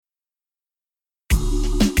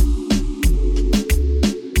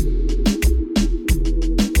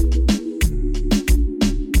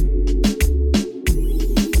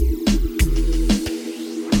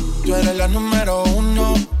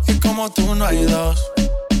hay dos.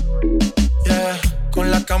 Yeah,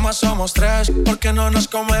 con la cama somos tres, porque no nos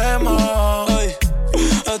comemos. Ay,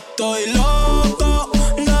 estoy loco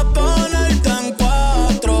de ponerte en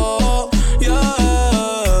cuatro.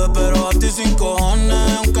 Yeah, pero a ti sin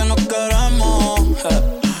cojones, aunque no queremos.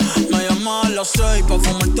 Me llamas a las 6 pa'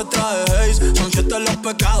 fumarte traje Haze. Son 7 los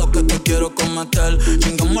pecados que te quiero cometer.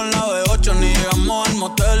 Chingamos en la B8, ni llegamos al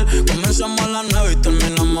motel. Comenzamos a las 9 y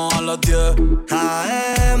terminamos a las 10.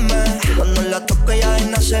 AM, cuando la toco ya de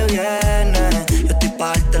nada se viene. Yo estoy pa'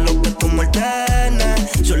 darte lo que tú me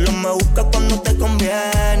ordenes. Solo me buscas cuando te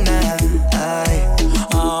conviene. Ay.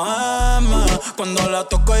 AM, cuando la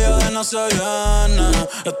toco ya de nada se viene.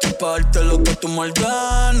 Estoy pa' darte lo que tú me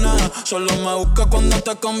ordenes. Solo me buscas cuando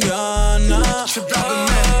te conviene.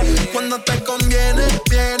 Cuando te conviene,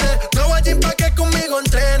 viene. No vayas pa' que conmigo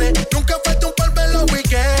entrene. Nunca falta un polvo en los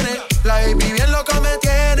weekends. La baby bien loco me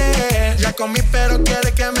tiene. Ya comí pero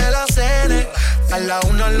quiere que me la cene. A la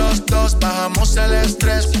 1 los dos bajamos el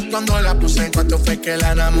estrés. Cuando la puse en cuanto fue que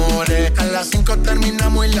la enamoré. A las 5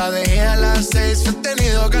 terminamos y la dejé a las 6. He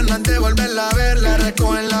tenido ganas de volverla a ver. La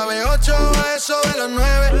recojo en la B8 a eso de los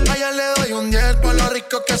 9. Allá le doy un 10 por lo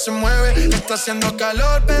rico que se mueve. Está haciendo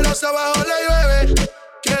calor pero se abajo le llueve.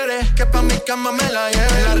 Quiere que pa' mi cama me la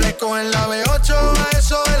lleve. La recojo en la B8 a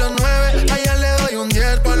eso de los 9. Allá le doy un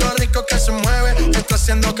 10 por lo rico que se mueve. Está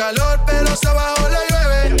haciendo calor pero se abajo le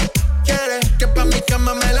llueve. Quiere que pa' mi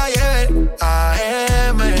cama me la lleve.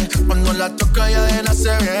 AM, cuando la toca ya de nada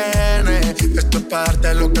se viene. Esto es pa'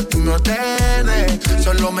 darte lo que tú me ordenes.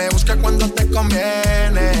 Solo me busca cuando te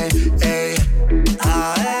conviene. Ey.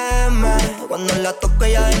 AM, cuando la toco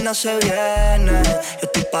ya de nada se viene. Yo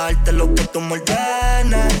estoy pa' darte lo que tú me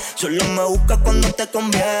ordenes. Solo me buscas cuando te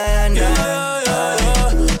conviene. Yeah, yeah,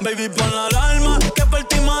 yeah. Baby, pon la alarma que por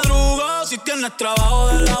ti madruga. Si tienes trabajo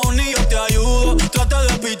de la uni yo te ayudo. Traté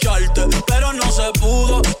de picharte, pero no se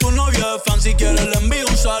pudo. Tu novio es fan, si quieres le envío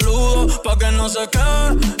un saludo. Pa' que no se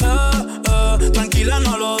quede, tranquila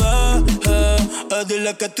no lo dejes.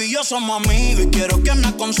 Dile que tú y yo somos amigos y quiero que me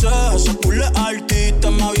aconsejes. Ese culo es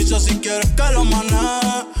artista, me avisa si quieres que lo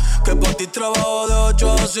maneje. Que pa' ti trabajo de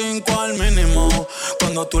 8 a 5 al mínimo.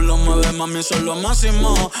 Cuando tú lo mueves, mami, son lo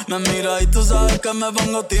máximo. Me mira y tú sabes que me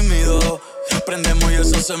pongo tímido. Prendemos y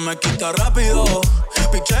eso se me quita rápido.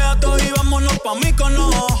 Pichea todo y vámonos pa'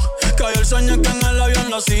 Mykonos. Cayó el sueño que en el avión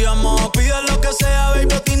lo hacíamos. Pide lo que sea,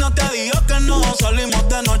 baby, a ti no te digo que no. Salimos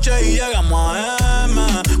de noche y llegamos a M.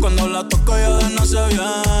 Cuando la toco ya de no se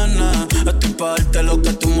viene. Estoy pa' darte lo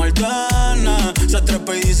que tú me ordenes. Se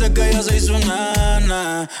trepa y dice que ella se hizo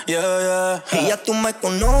nena. Yeah, yeah. Y ya tú me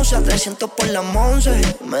conoces, a 300 por la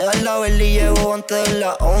 11. Me das la vela y llevo antes de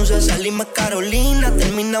las 11. Salimos a Carolina,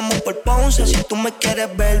 terminamos por Ponce. Si tú me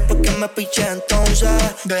quieres ver, ¿por qué me piché entonces?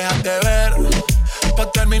 Déjate ver,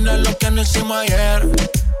 pa' terminar lo que no hicimos ayer.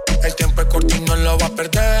 El tiempo es corto y no lo va a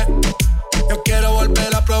perder. Yo quiero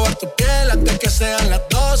volver a probar tu piel antes que sean las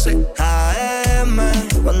 12. AM,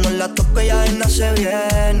 cuando la toco ya de nada se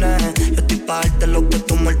viene. Yo estoy pa' darte lo que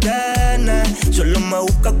tú me ordenes. Solo me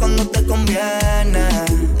buscas cuando te conviene.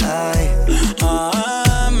 Ay.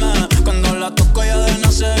 AM, cuando la toco ya de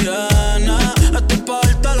nada se viene. Estoy pa'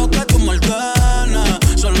 darte lo que tú me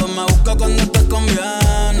ordenes. Solo me buscas cuando te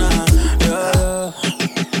conviene. Yeah.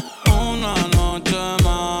 Una noche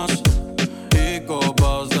más y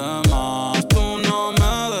copas de más. Tú no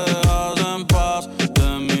me dejas en paz. De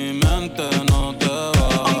mi mente no te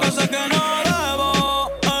vas. Aunque sé que no debo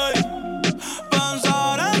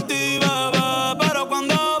pensar en ti, bebé. Pero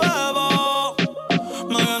cuando bebo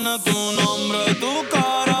me viene tu nombre, tu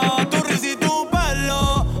cara, tu risa y tu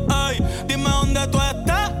pelo. Dime dónde tú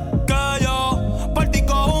estás, que yo por ti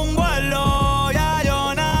cojo un vuelo. Ya yo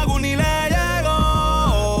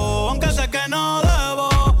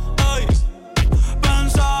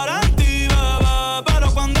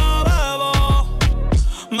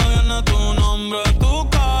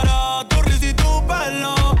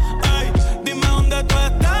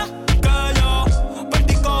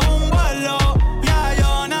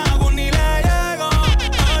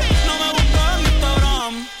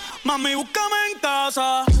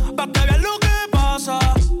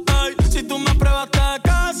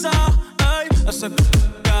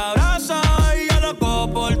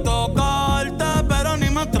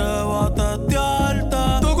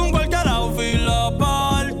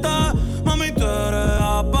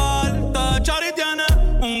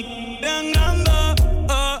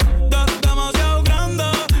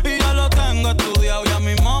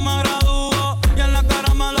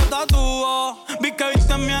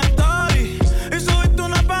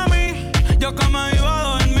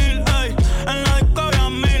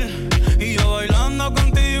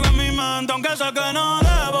mente, aunque sé que no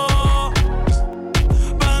debo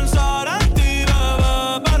pensar en ti,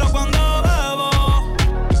 bebé. Pero cuando bebo,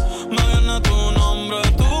 me viene tu nombre,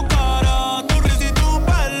 tu cara, tu risa y tu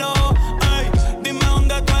pelo. Ey, dime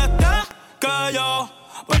dónde tú estás, que yo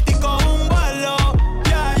por ti cojo un vuelo.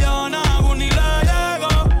 Ya yo no hago ni le llego.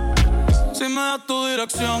 Si me das tu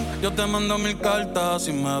dirección, yo te mando 1000 cartas.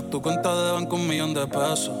 Si me das tu cuenta de banco, 1,000,000 de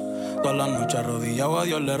pesos. Todas las noches arrodillado a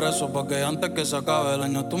Dios le rezo, pa' que antes que se acabe el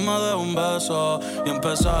año tú me des un beso y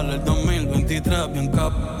empezar el 2023 bien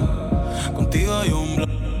cap. Contigo hay un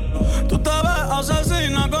blanco. Tú te ves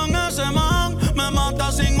asesina con ese man, me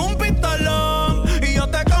matas sin un pistolón. Y yo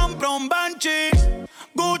te compro un Banshee,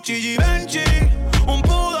 Gucci, Givenchy, un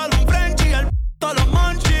poodle, un Frenchie, el p***, los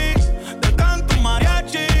monchis. Te canto un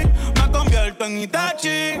mariachi, me convierto en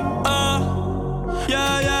Itachi.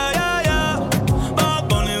 Yeah, yeah, yeah, yeah.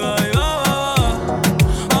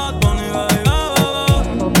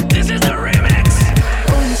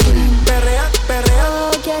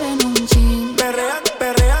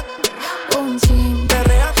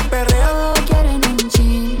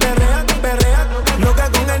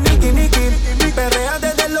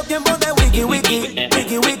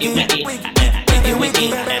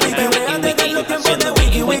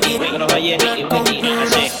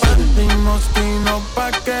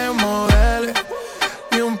 Pa' que modele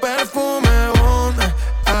y un perfume bomba.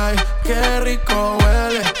 Ay, qué rico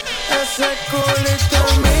huele. Ese culito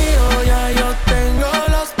es mío, ya yo tengo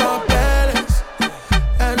los papeles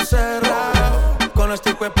encerrados con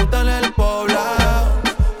este hijo de puta en el poblado.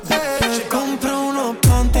 Te compro unos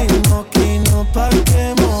panties moquinos pa'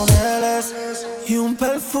 que modeles y un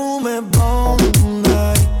perfume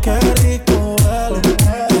bomba. Ay, qué rico huele.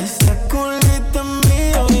 Ese culito es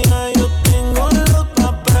mío, ya yo tengo los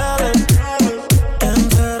papeles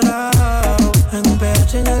encerrados en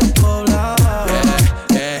pecho en el poblado.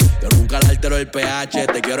 Yo nunca le altero el pH.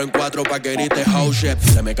 Te quiero en 4 pa' que grites oh shit.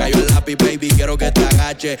 Se me cayó el lápiz, baby, quiero que te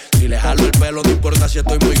agache. Si le jalo el pelo, no importa si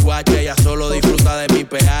estoy muy guache. Ella solo disfruta de mi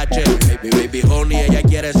pH. Baby honey, ella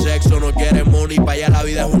quiere sexo, no quiere money. Pa' allá la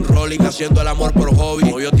vida es un rolling, haciendo el amor por hobby.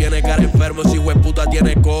 Novio tiene cara enfermo, si hueputa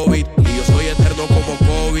tiene COVID. Y yo soy eterno como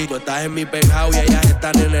COVID. Tú estás en mi penthouse y ellas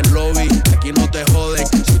están en el lobby. Aquí no te joden,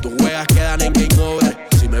 si tú juegas quedan en game over.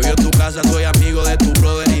 Si me vio en tu casa, soy amigo de tu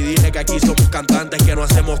brother. Y dile que aquí somos cantantes, que no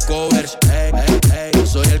hacemos covers. Yo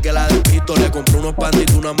soy el que la despisto. Le compré unos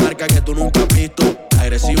panties, una marca que tú nunca has visto.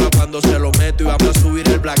 Agresiva cuando se lo meto y vamos a subir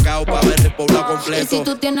el blackout pa' ver el pueblo completo. Y si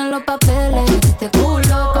tú tienes los papeles de este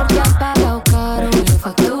culo, porque has pagado caro, yo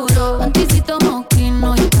facturo. Panticito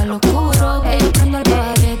moquino y pa' lo oscuro, que yo prendo el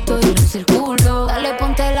bareto y lo circulo. Dale,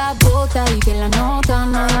 ponte la bota y que la nota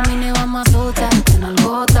no domine, vamos a sota, que no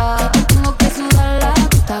gota. Tengo que sudar la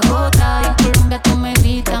gota a gota. Y en Colombia tú me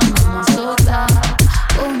gritan, vamos a sota.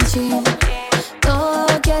 Un chin,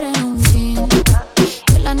 todos quieren un chin.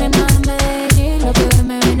 Que la nena de Medellín, lo que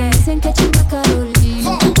me viene dicen que chinga Karol G.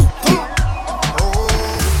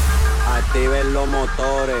 Activen los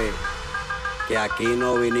motores, que aquí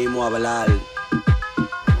no vinimos a hablar.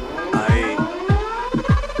 Ahí,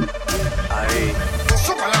 ahí.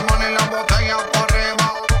 Sube la mano en la botella por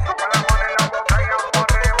arriba.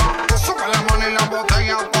 Sube la mano en la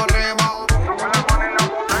botella por arriba. Sube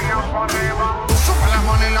la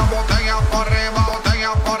mano en la botella por arriba.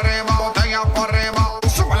 Botella por arriba, botella por arriba.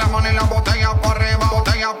 Sube la mano en la botella por arriba.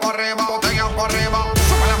 Botella por arriba, botella por arriba.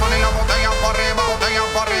 Sube la mano en la botella por arriba. Botella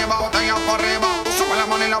por arriba, botella por arriba. Sube la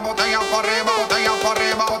mano en la botella por arriba. Botella por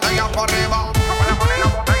arriba, botella por arriba. Sube la mano en la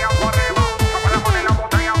botella por arriba. Sube la mano en la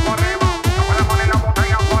botella por arriba. Sube la mano en la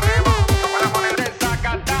botella por arriba. Sube la mano en la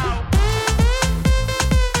desacatado.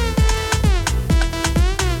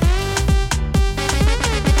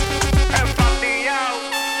 Empatillado.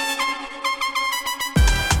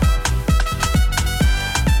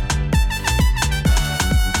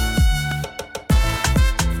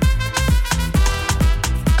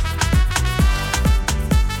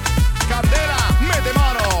 Candela, mete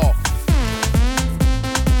mano.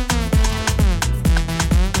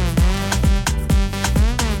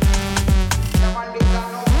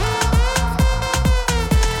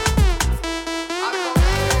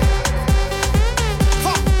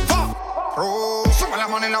 Sube la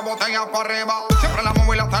mano en la botella por arriba. Siempre la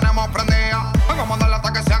móvil la tenemos prendida. Vengo a mandarla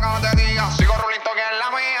hasta que se haga de día. Sigo rulito que es la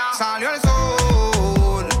mía. Salió el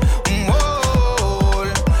sol, un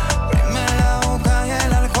gol. Prende la boca y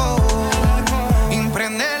el alcohol.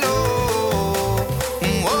 Impréndelo,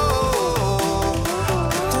 un gol.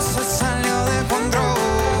 Esto se salió de control.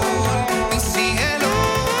 Y síguelo.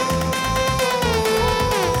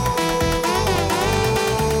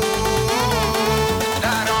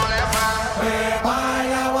 Dándole más. Prepara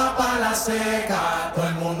el agua para seca, todo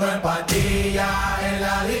el mundo en patilla en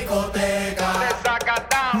la discoteca.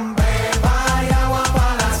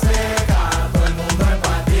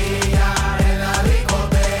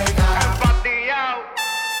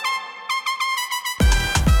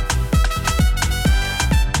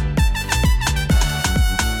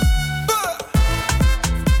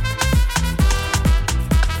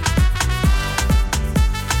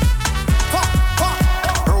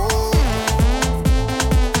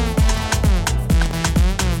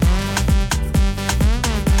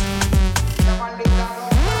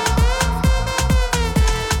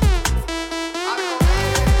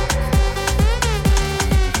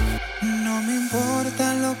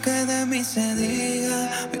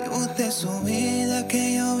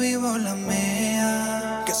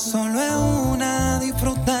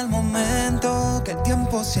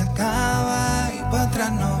 Se acaba y para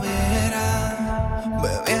atrás no verá.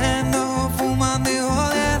 Bebiendo, fumando y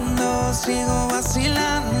jodiendo, sigo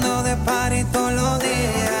vacilando de party todos los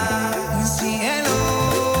días. Cielo,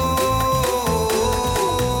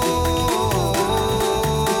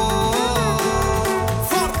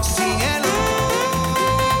 cielo,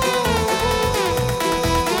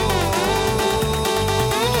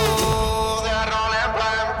 de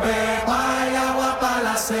roleplay. Pepa y agua para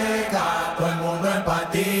la seca, todo el mundo en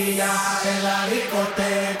patilla en la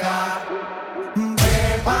discoteca.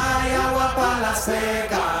 Pepa y agua para la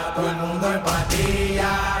seca, todo el mundo en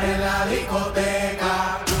patilla en la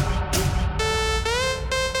discoteca.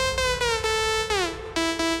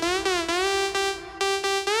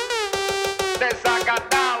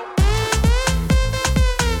 Desacatado.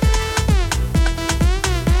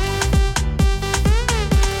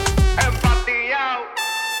 Empatillado.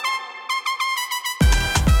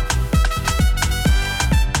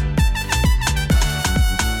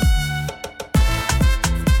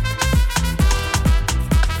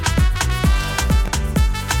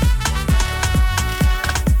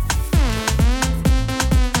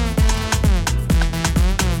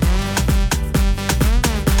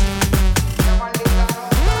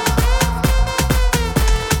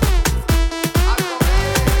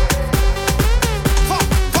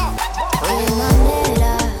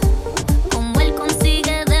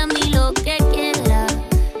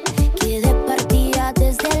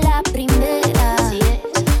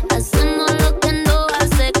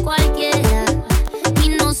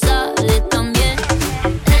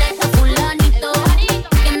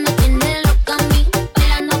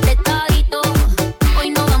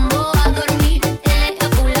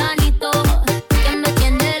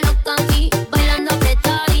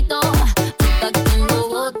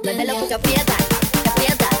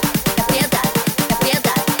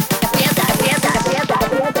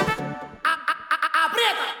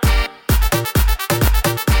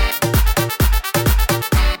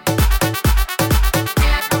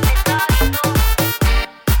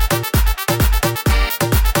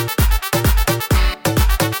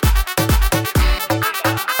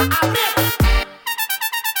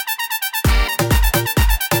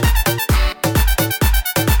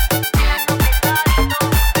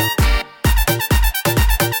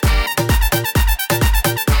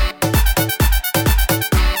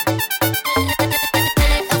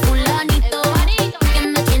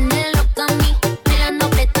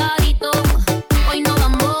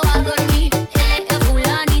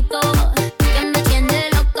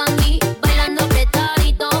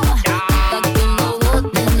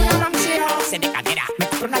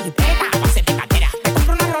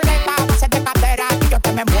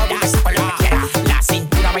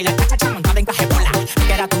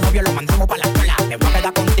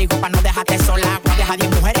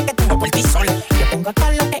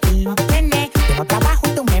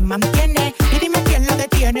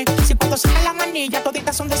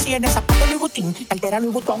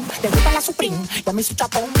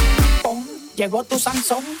 Llegó tu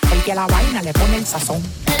Sansón, el que a la vaina le pone el sazón.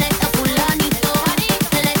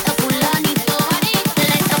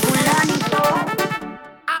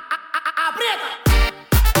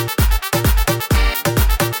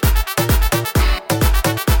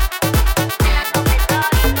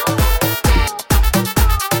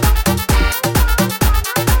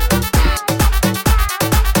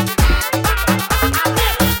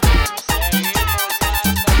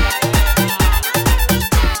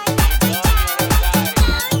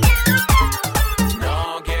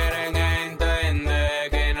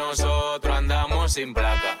 Sin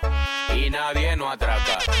placa y nadie nos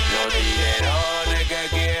atraca. Los tiguerones que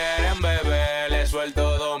quieren beber, les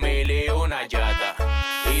suelto 2000 y una chata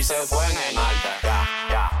y se fue en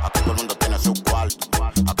alta. Aquí todo el mundo tiene su cuarto,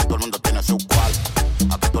 aquí todo el mundo tiene su cuarto,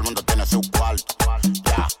 aquí todo el mundo tiene su cuarto.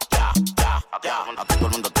 Ya.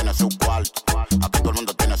 tiene su cuarto. Aquí todo el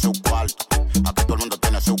mundo tiene su cuarto. Aquí todo el mundo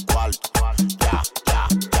tiene su cuarto. Ya, ya,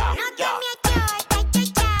 ya, ya.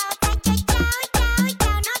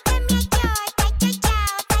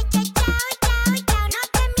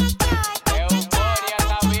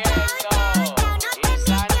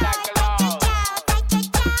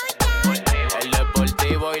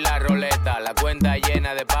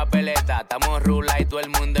 Llena de papeleta, estamos rula y todo el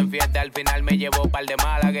mundo en fiesta. Al final me llevo par de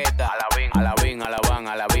malagueta.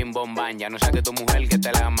 A la bim bomban. Ya no saque tu mujer que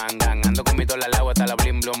te la mangan. Ando con mi tola al agua hasta la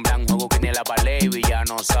blim blom blan. Juego que ni la palé y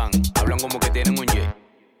villanos son. Hablan como que tienen un jet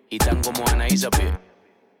y tan como Ana y Sapie.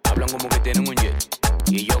 Hablan como que tienen un jet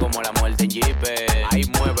y yo como la muerte en jeep. Ay,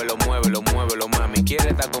 muévelo, muévelo, muévelo, mami. Quiere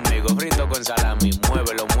estar conmigo, frito con salami.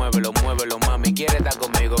 Muévelo, muévelo, muévelo, mami. Quiere estar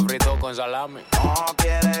conmigo, frito con salami. No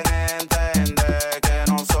quieren entender que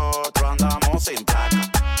nosotros andamos sin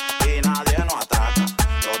placa y nadie nos ataca.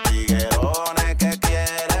 Los tiguerones que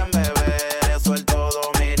quieren beber, eso es todo,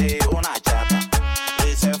 mire, una chata.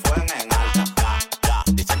 Y se fueron en alta. Ya,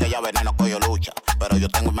 dicen que ya veneno cogió lucha, pero yo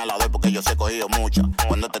tengo un melador porque yo sé cogido mucha.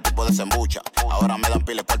 Cuando este tipo desembucha, ahora me dan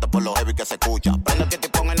pile corta por los heavy que se escucha. Prende que te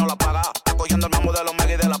ponga y no la paga. Está cogiendo el mambo de los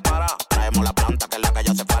mega y de la para. Traemos la planta que es la que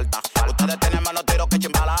ya hace falta. Ustedes tienen menos tiros que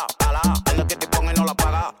chimbala. Prende que te ponga y no la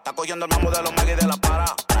paga. Está cogiendo el mambo de los mega y de la para.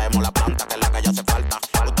 Traemos la planta que es la que ya hace falta.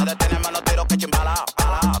 Ustedes tienen menos tiros que chimbala.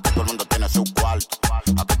 Aquí todo el mundo tiene su cuarto.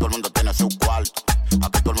 Aquí todo el mundo tiene su cuarto.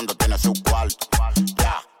 Aquí todo el mundo tiene su cuarto.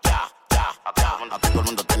 Ya, ya, ya, ya. Aquí todo el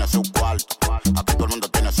mundo tiene su cuarto. Aquí todo el mundo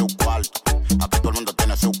tiene su cuarto. Aquí todo el mundo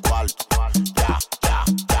tiene su cuarto. Ya, ya,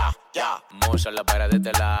 ya, ya. Moza la para de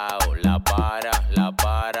este lado. La para.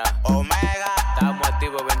 Omega. Estamos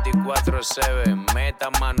activos 24/7. Meta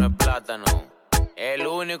mano es plátano. El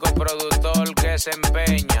único productor que se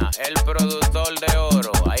empeña, el productor de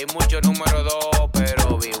oro. Hay muchos número 2,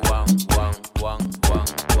 pero Big One.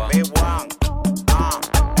 Big One,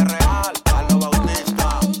 es real, Carlos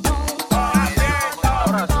Bautista.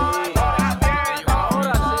 Ahora sí.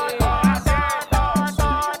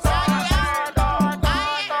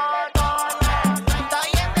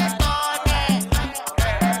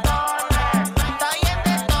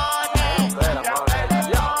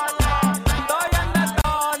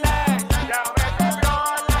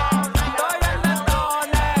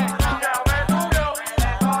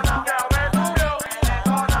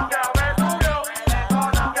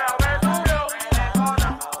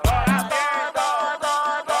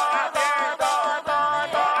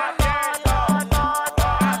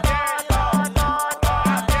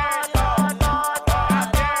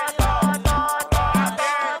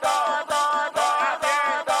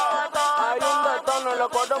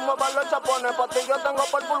 Pa' ti yo tengo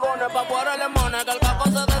por pulgones, pa' fuera limones, que el caco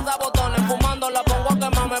se desabotones. Fumando la pongo a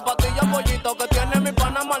quemarme, pastillas pollito, que tiene mi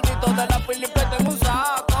pana maldito. De la Filipe tengo un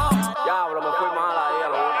saco. Diablo, me fui mal ahí a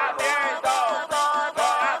lo último.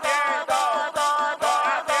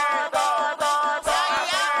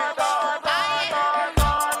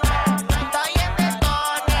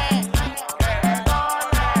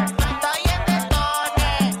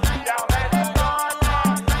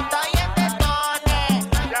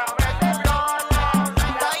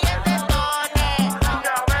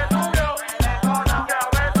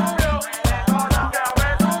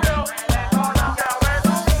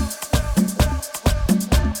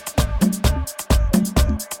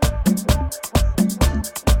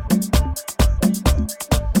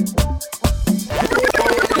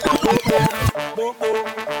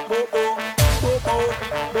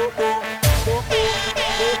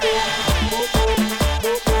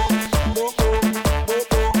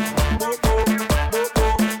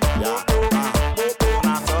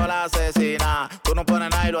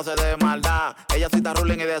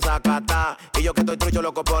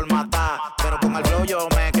 Loco por matar, pero con el flow yo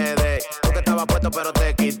me quedé. Tú que estabas puesto pero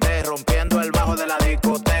te quité, rompiendo el bajo de la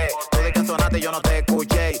discoteca. Tú de que sonaste y yo no te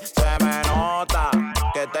escuché. Se me nota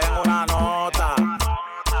que tengo una nota,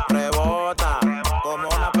 rebota como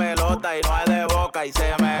una pelota y no es de boca. Y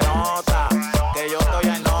se me nota que yo estoy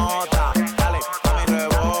en nota. Dale, a mi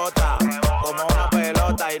rebota como una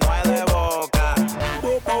pelota y no es de boca.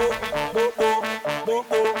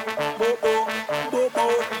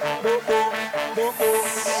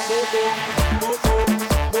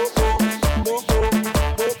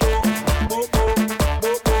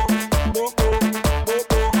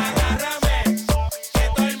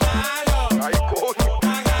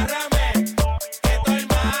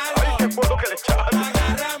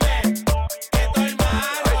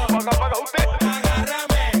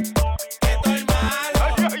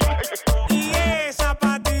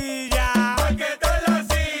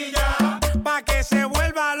 Pa' que se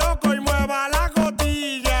vuelva loco y mueva la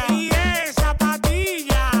cotilla.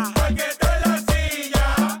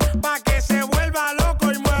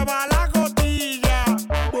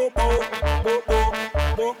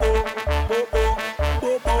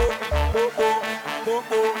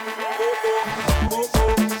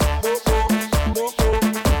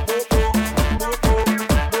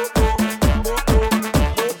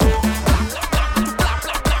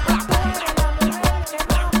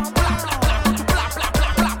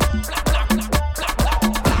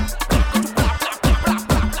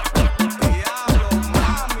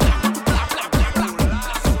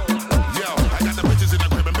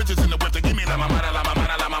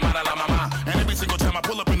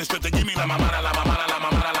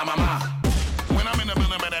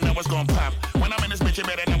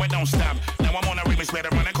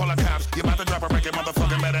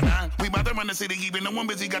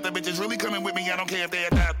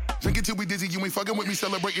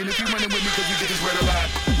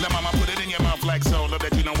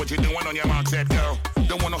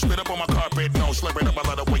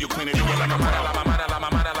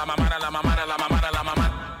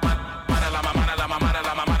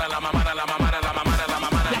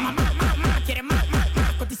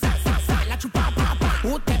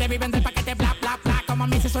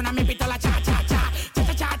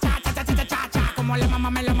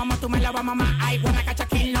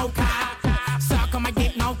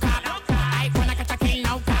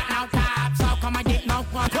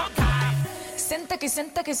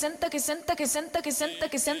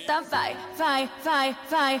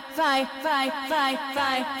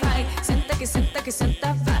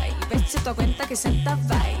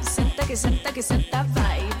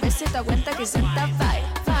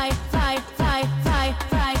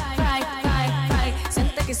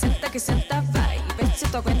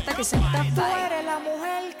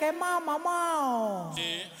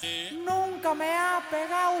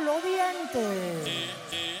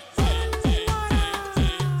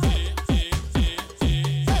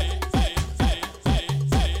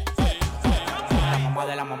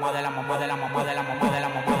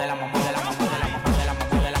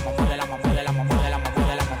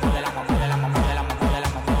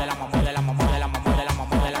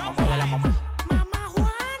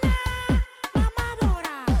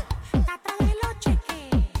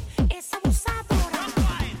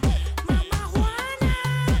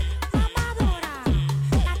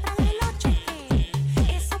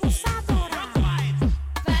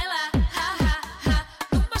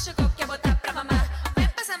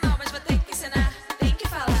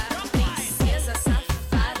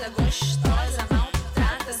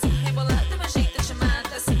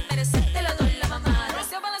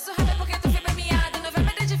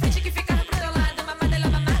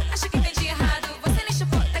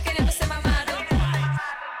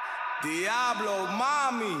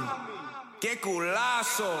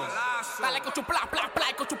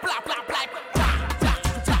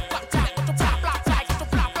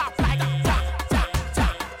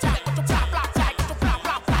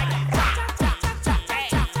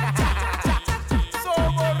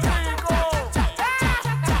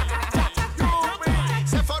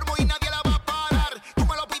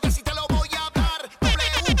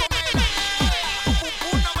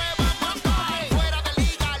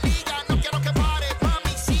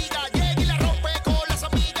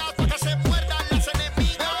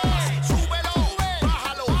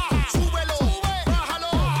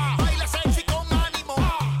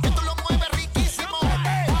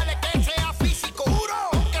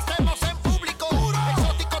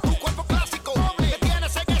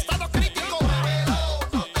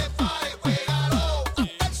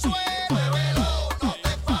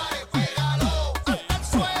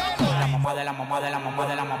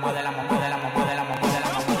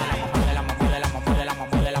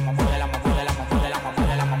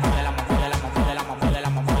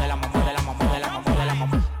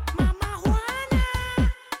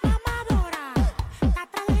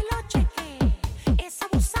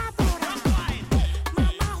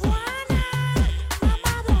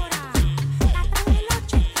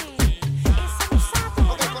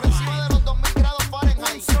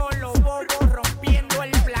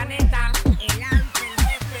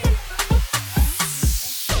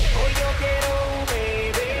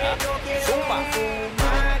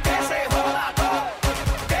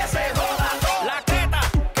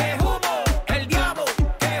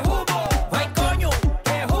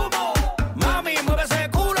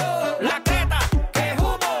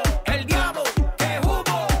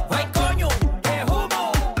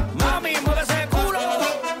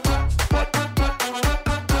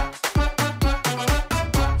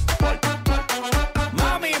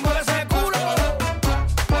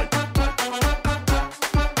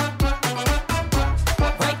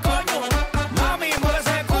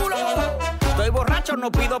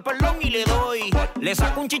 Le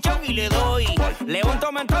saco un chichón y le doy. Le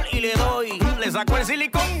unto mentol y le doy. Le saco el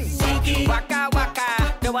silicón. Waka,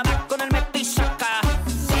 waka. Te voy a dar con el metisaca.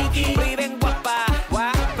 Vive en guapa,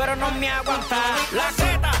 pero no me aguanta. La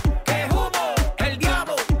zeta, que humo. El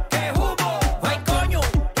diablo, que humo. Ay, coño,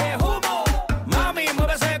 que humo. Mami,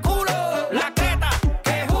 mueve ese culo. La creta,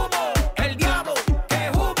 que humo. El diablo,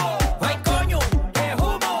 que humo. Ay, coño, que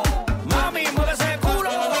humo. Mami, mueve ese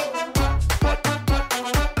culo.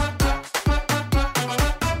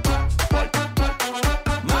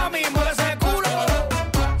 Mami, mueve ese culo.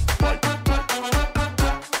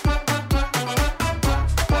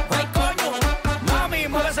 Ay, coño, mami,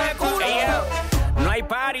 mueve ese culo. No hay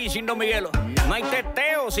party sin Don Miguelo. No hay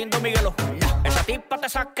teteo sin Don Miguelo. Esa tipa te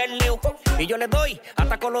saca el leo y yo le doy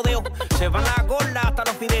hasta con los dedos. Se van a gorda hasta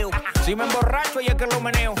los videos. Si me emborracho y es que lo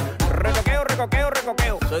meneo. Recoqueo, recoqueo,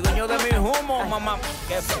 recoqueo. Soy dueño de mis humos, mamá.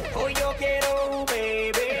 Hoy yo quiero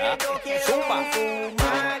beber, yo quiero fumar.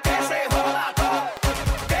 Que se joda todo,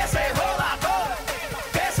 que se joda todo,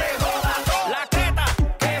 que se joda todo. La creta,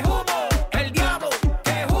 que humo. El diablo,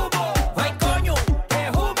 que humo. Ay, coño, que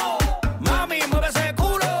humo. Mami, mueve ese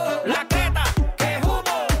culo. La creta, que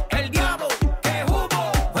humo. El diablo, que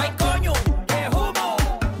humo. Ay, coño, que humo.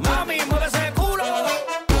 Mami, mueve ese culo.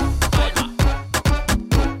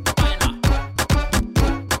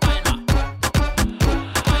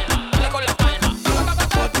 Dale con la palma.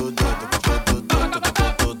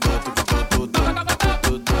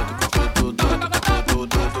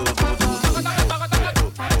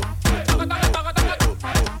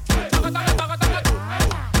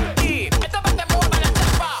 Y esta parte mueve la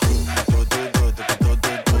chapa.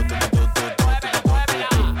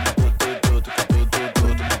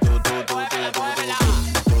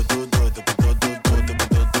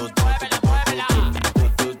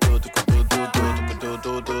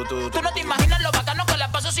 Tú no te imaginas lo bacano que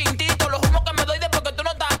la paso sin ti. Todos los humos que me doy después que tú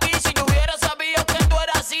no estás aquí. Si yo hubiera sabido que tú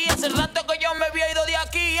eras así, hace rato que yo me había ido de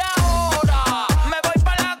aquí. Ahora me voy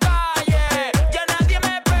para la calle. Ya nadie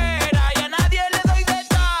me espera, ya nadie le doy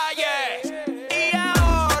detalles. Y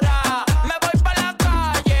ahora me voy para la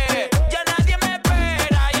calle. Ya nadie me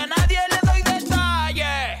espera, ya nadie le doy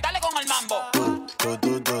detalles. Dale con el mambo.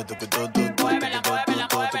 Muévela, muévela.